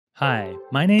Hi,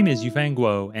 my name is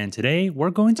Yufeng, and today we're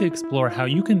going to explore how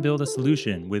you can build a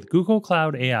solution with Google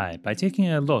Cloud AI by taking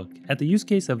a look at the use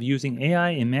case of using AI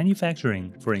in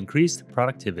manufacturing for increased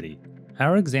productivity.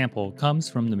 Our example comes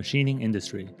from the machining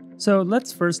industry. So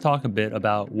let's first talk a bit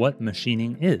about what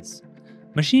machining is.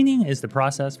 Machining is the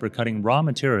process for cutting raw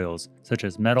materials, such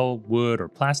as metal, wood, or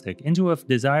plastic, into a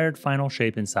desired final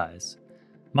shape and size.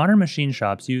 Modern machine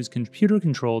shops use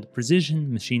computer-controlled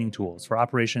precision machining tools for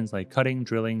operations like cutting,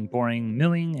 drilling, boring,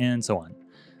 milling, and so on.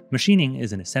 Machining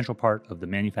is an essential part of the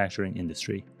manufacturing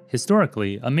industry.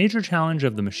 Historically, a major challenge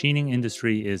of the machining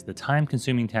industry is the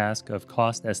time-consuming task of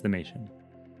cost estimation.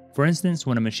 For instance,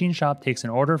 when a machine shop takes an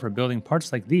order for building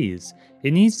parts like these,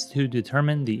 it needs to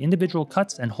determine the individual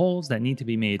cuts and holes that need to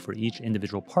be made for each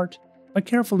individual part by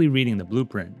carefully reading the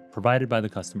blueprint provided by the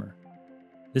customer.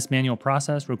 This manual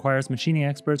process requires machining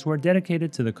experts who are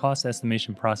dedicated to the cost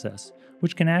estimation process,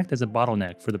 which can act as a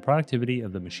bottleneck for the productivity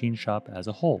of the machine shop as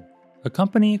a whole. A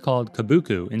company called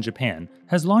Kabuku in Japan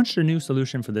has launched a new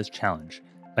solution for this challenge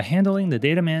by handling the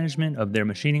data management of their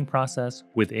machining process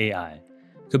with AI.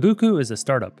 Kabuku is a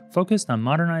startup focused on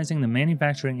modernizing the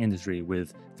manufacturing industry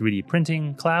with 3D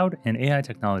printing, cloud, and AI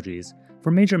technologies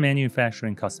for major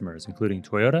manufacturing customers including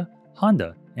Toyota,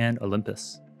 Honda, and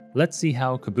Olympus. Let's see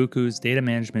how Kabuku's data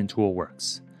management tool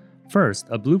works. First,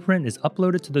 a blueprint is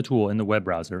uploaded to the tool in the web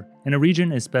browser, and a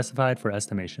region is specified for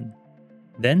estimation.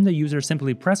 Then the user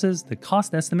simply presses the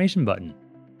Cost Estimation button.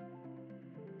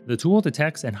 The tool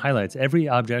detects and highlights every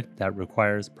object that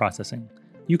requires processing.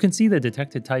 You can see the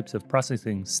detected types of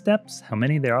processing steps, how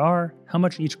many there are, how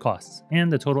much each costs,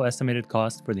 and the total estimated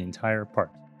cost for the entire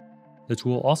part. The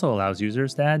tool also allows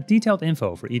users to add detailed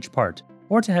info for each part,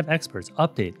 or to have experts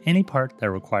update any part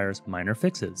that requires minor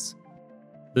fixes.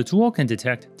 The tool can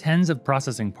detect tens of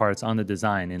processing parts on the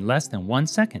design in less than 1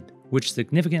 second, which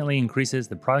significantly increases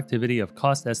the productivity of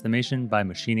cost estimation by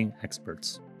machining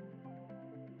experts.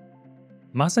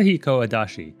 Masahiko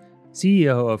Adachi,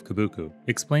 CEO of Kabuku,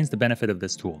 explains the benefit of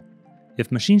this tool.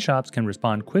 If machine shops can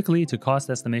respond quickly to cost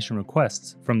estimation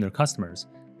requests from their customers,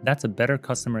 that's a better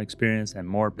customer experience and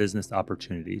more business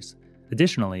opportunities.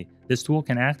 Additionally, this tool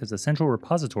can act as a central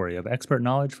repository of expert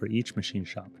knowledge for each machine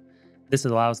shop. This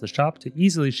allows the shop to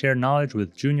easily share knowledge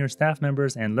with junior staff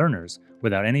members and learners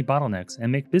without any bottlenecks and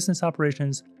make business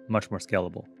operations much more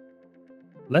scalable.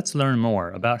 Let's learn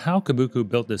more about how Kabuku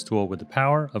built this tool with the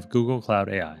power of Google Cloud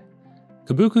AI.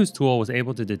 Kabuku's tool was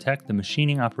able to detect the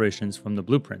machining operations from the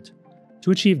blueprint.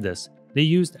 To achieve this, they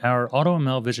used our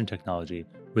AutoML vision technology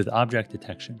with object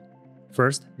detection.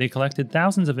 First, they collected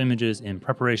thousands of images in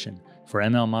preparation for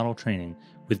ML model training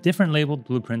with different labeled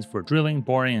blueprints for drilling,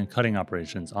 boring, and cutting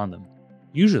operations on them.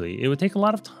 Usually, it would take a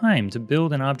lot of time to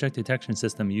build an object detection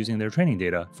system using their training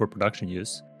data for production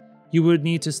use. You would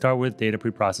need to start with data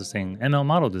preprocessing, ML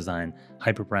model design,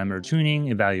 hyperparameter tuning,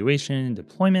 evaluation,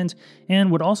 deployment, and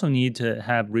would also need to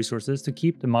have resources to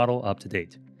keep the model up to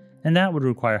date. And that would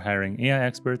require hiring AI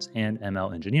experts and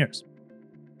ML engineers.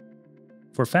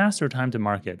 For faster time to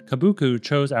market, Kabuku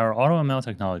chose our AutoML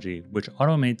technology, which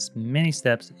automates many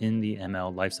steps in the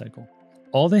ML lifecycle.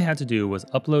 All they had to do was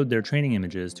upload their training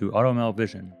images to AutoML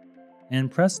Vision and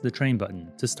press the train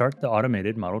button to start the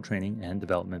automated model training and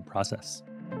development process.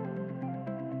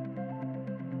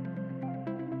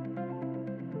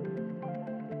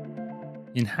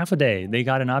 In half a day, they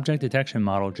got an object detection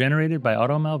model generated by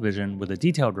AutoML Vision with a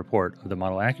detailed report of the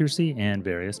model accuracy and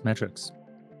various metrics.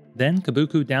 Then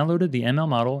Kabuku downloaded the ML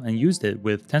model and used it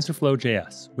with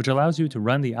TensorFlow.js, which allows you to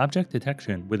run the object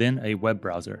detection within a web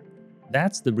browser.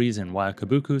 That's the reason why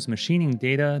Kabuku's machining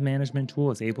data management tool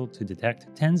is able to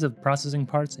detect tens of processing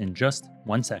parts in just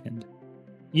 1 second.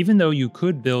 Even though you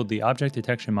could build the object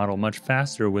detection model much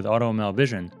faster with AutoML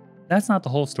Vision, that's not the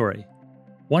whole story.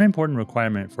 One important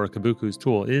requirement for Kabuku's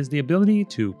tool is the ability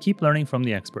to keep learning from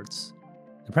the experts.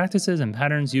 The practices and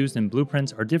patterns used in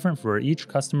blueprints are different for each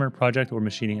customer, project, or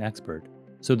machining expert,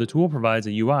 so the tool provides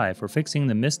a UI for fixing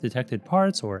the misdetected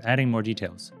parts or adding more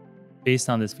details. Based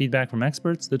on this feedback from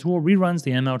experts, the tool reruns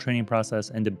the ML training process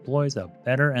and deploys a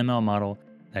better ML model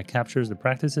that captures the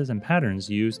practices and patterns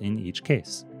used in each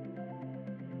case.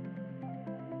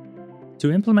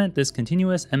 To implement this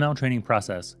continuous ML training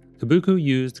process, Kabuku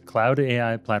used Cloud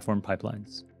AI platform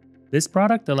pipelines. This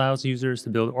product allows users to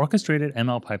build orchestrated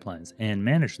ML pipelines and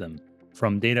manage them,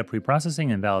 from data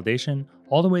preprocessing and validation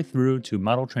all the way through to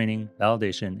model training,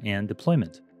 validation, and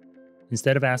deployment.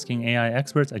 Instead of asking AI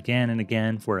experts again and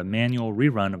again for a manual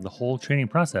rerun of the whole training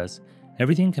process,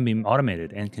 everything can be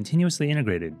automated and continuously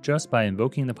integrated just by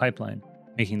invoking the pipeline,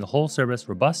 making the whole service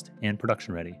robust and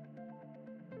production ready.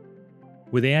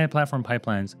 With AI platform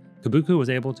pipelines, Kabuku was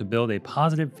able to build a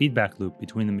positive feedback loop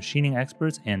between the machining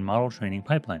experts and model training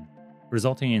pipeline,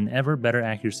 resulting in ever better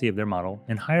accuracy of their model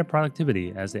and higher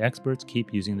productivity as the experts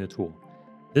keep using the tool.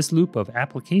 This loop of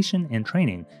application and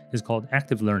training is called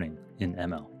active learning in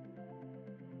ML.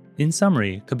 In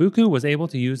summary, Kabuku was able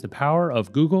to use the power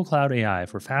of Google Cloud AI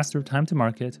for faster time to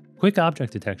market, quick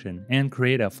object detection, and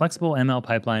create a flexible ML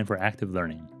pipeline for active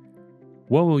learning.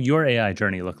 What will your AI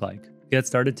journey look like? Get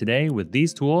started today with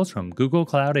these tools from Google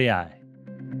Cloud AI.